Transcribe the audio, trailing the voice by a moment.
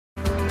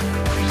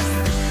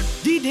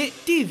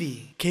Didik TV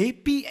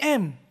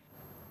KPM.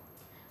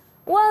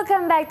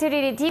 Welcome back to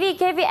Didik TV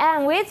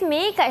KPM with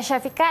me, Kak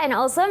Syafiqah, and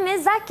also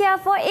Ms. Zakiah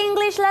for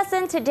English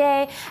lesson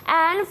today.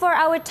 And for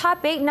our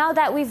topic, now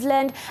that we've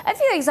learned a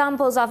few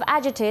examples of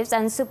adjectives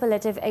and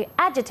superlative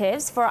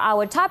adjectives, for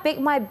our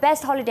topic, my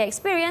best holiday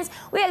experience,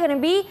 we are going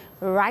to be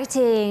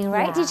writing,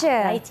 right, teacher?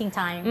 Writing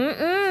time.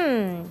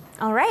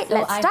 All right, so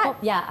let's start.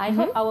 I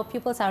hope our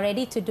pupils are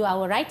ready to do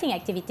our writing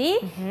activity.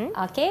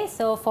 Okay,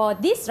 so for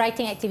this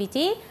writing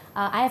activity,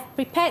 I have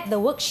prepared the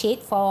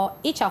worksheet for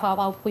each of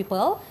our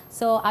pupils.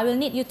 So I will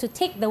need you to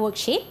take the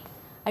worksheet.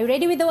 Are you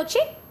ready with the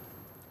worksheet?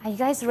 Are you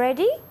guys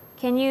ready?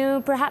 Can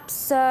you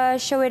perhaps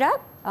show it up?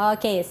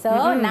 Okay,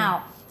 so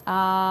now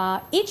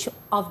each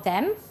of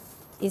them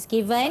is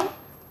given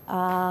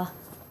 4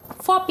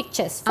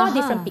 pictures, 4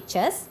 different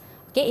pictures.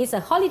 Okay, it's a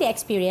holiday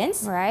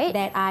experience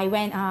that I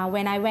went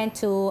when I went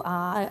to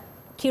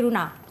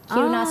Kiruna,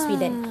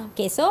 Sweden.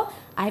 Okay, so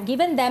I've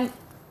given them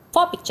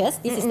 4 pictures.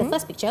 This is the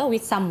first picture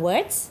with some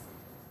words.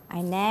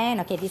 And then,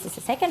 okay, this is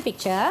the second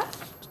picture.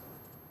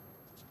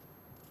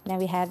 Then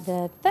we have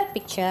the third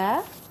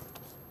picture.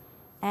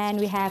 And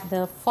we have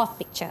the fourth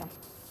picture.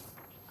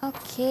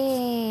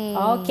 Okay.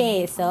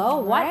 Okay,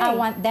 so what I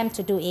want them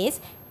to do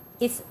is,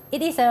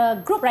 it is a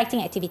group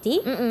writing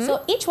activity. So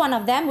each one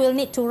of them will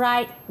need to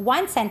write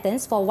 1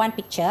 sentence for 1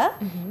 picture.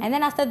 And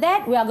then after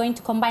that, we are going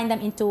to combine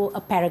them into a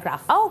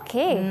paragraph.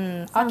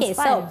 Okay. Okay,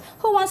 so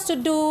who wants to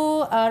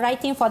do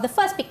writing for the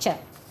first picture?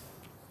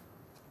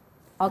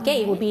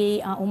 Okay, it will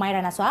be Umaira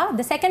Naswa.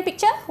 The second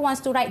picture, who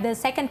wants to write the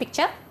second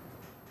picture?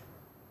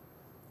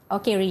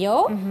 Okay,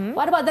 Rio.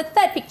 What about the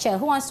third picture?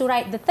 Who wants to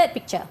write the third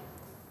picture?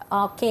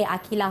 Okay,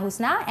 Akila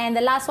Husna. And the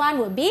last one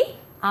would be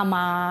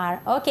Amar.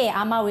 Okay,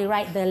 Amar will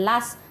write the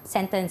last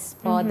sentence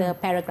for the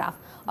paragraph.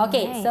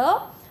 Okay,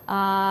 so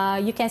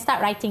you can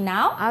start writing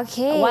now.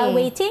 Okay. While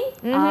waiting,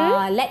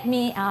 let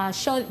me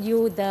show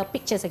you the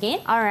pictures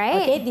again. All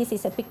right. Okay, this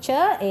is a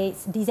picture.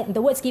 It's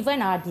the words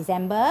given are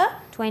December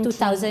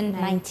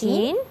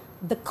 2019.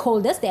 The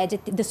coldest,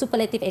 the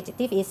superlative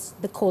adjective is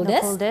the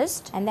coldest. The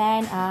coldest. And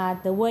then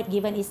the word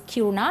given is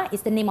Kiruna,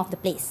 is the name of the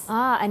place.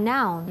 A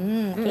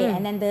noun. Okay,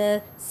 and then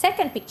the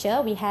second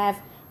picture, we have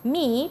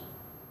me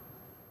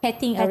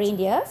petting a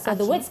reindeer. So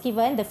the words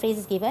given, the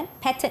phrases given,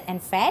 petted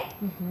and fed.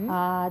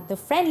 The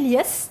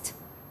friendliest,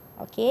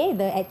 okay,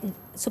 the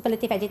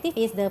superlative adjective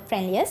is the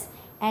friendliest.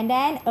 And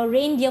then a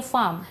reindeer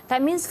farm.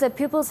 That means the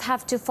pupils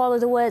have to follow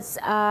the words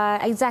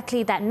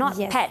exactly that, not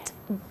pet.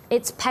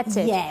 It's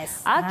petted.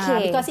 Yes.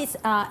 Okay. Because it's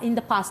in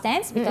the past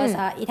tense, because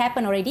it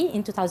happened already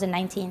in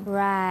 2019.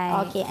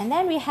 Right. Okay, and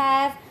then we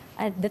have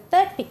the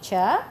third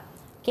picture.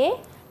 Okay,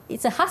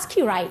 it's a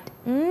husky ride.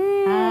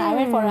 I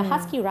went for a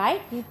husky ride.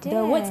 You did.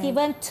 The words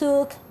given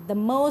took the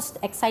most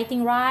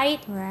exciting ride.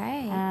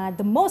 Right.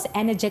 The most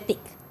energetic.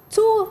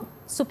 2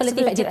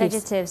 superlative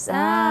adjectives. Okay.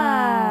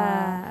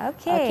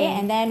 Okay,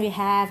 and then we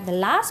have the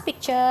last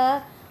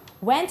picture.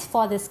 Went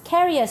for the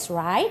scariest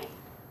ride.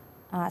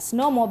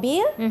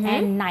 Snowmobile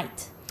and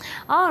night.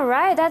 All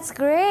right, that's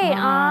great.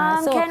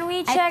 So can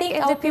we check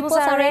if the pupils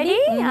are ready?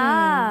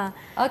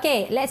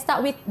 Okay, let's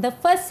start with the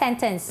first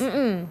sentence.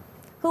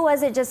 Who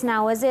was it just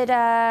now? Was it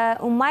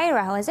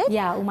Umaira, was it?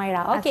 Yeah,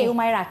 Umaira. Okay,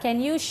 Umaira, can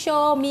you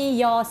show me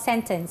your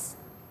sentence?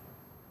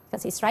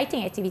 Because it's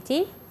writing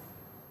activity.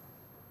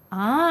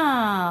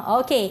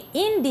 Okay.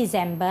 In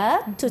December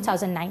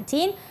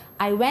 2019,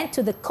 I went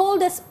to the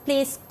coldest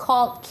place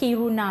called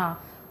Kiruna.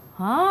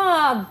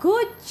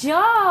 Good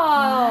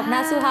job,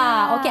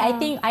 Nasuha. Okay, I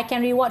think I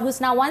can reward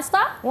Husna 1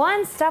 star.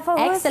 1 star for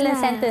Husna. Excellent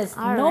sentence.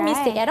 No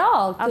mistake at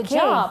all. Good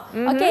job.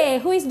 Okay,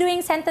 who is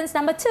doing sentence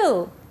number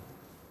 2?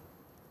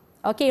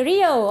 Okay,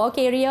 Rio.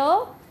 Okay,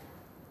 Rio.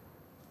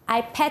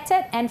 I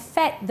petted and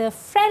fed the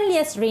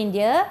friendliest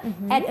reindeer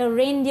at a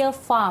reindeer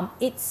farm.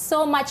 It's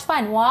so much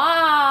fun.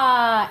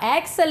 Wow,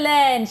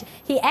 excellent.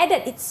 He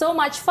added, it's so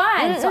much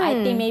fun. So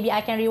I think maybe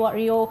I can reward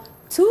Rio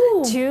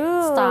 2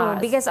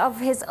 stars. Because of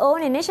his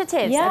own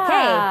initiatives.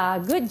 Yeah,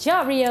 okay. Good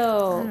job, Rio.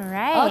 All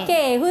right.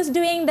 Okay, who's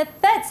doing the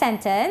third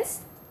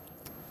sentence?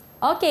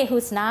 Okay,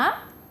 Husna.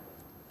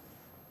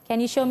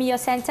 Can you show me your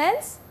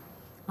sentence?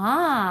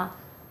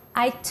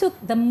 I took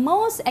the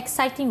most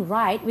exciting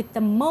ride with the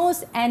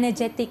most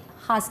energetic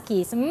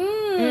huskies.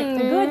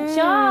 Good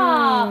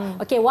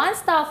job. Okay, 1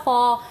 star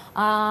for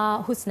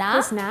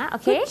Husna.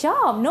 Okay. Good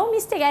job. No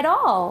mistake at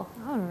all.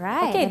 All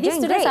right. Okay, these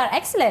students are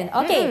excellent.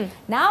 Okay,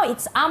 now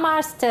it's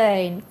Amar's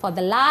turn for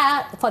the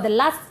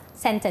last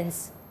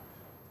sentence.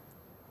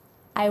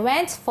 I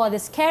went for the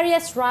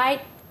scariest ride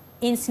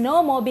in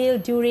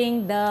snowmobile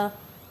during the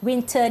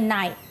winter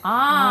night.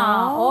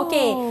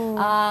 Okay.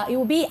 It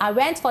will be, I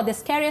went for the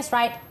scariest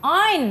ride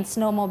on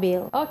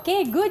snowmobile.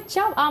 Okay, good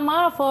job,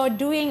 Amar, for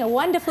doing a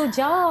wonderful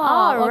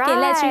job. Okay,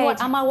 let's reward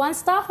Amar 1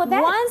 star for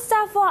that. 1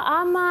 star for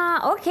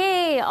Amar.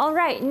 Okay, all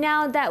right.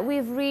 Now that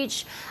we've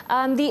reached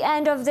the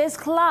end of this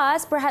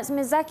class, perhaps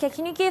Ms. Zakiah,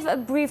 can you give a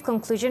brief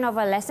conclusion of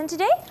our lesson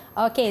today?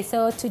 Okay,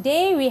 so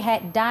today we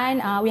had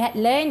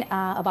learned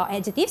about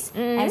adjectives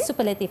and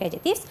superlative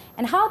adjectives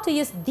and how to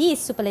use these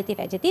superlative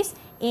adjectives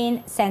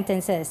in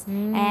sentences.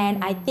 sentences.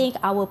 And I think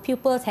our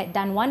pupils had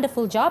done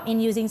wonderful job in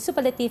using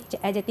superlative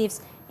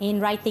adjectives in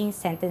writing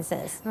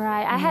sentences.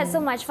 Right, I had so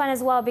much fun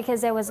as well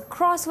because there was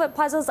crossword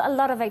puzzles, a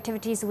lot of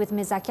activities with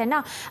Ms. Zakiah.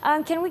 Now,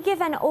 can we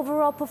give an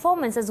overall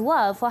performance as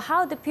well for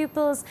how the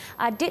pupils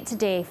did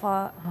today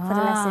for the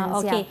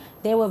lessons? Okay,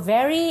 they were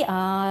very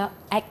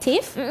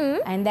active,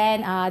 and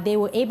then they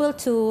were able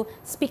to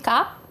speak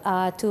up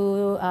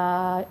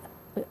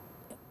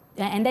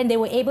and then they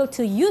were able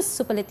to use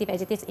superlative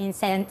adjectives in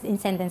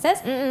sentences.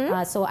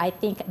 So I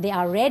think they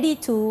are ready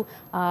to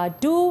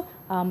do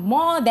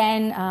more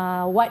than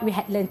what we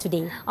had learned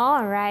today.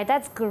 All right,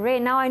 that's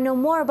great. Now I know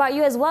more about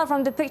you as well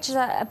from the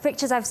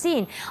pictures I've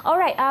seen. All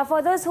right,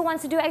 for those who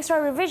want to do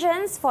extra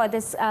revisions for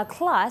this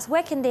class,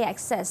 where can they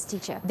access,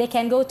 teacher? They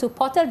can go to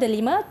Portal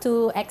Delima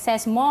to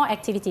access more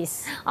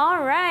activities.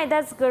 All right,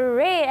 that's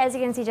great. As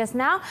you can see just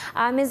now,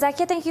 Ms.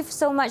 Zakiah, thank you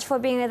so much for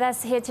being with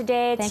us here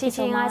today,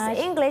 teaching us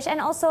English,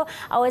 and also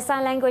our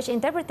sign language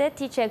interpreter,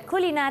 teacher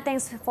Kulina.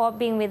 Thanks for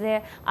being with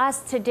us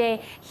today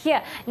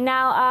here.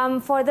 Now,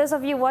 for those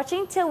of you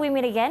watching, till we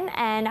meet again,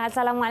 and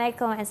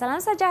Assalamualaikum and Salam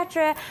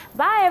Sejahtera.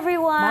 Bye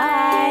everyone.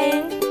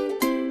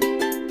 Bye.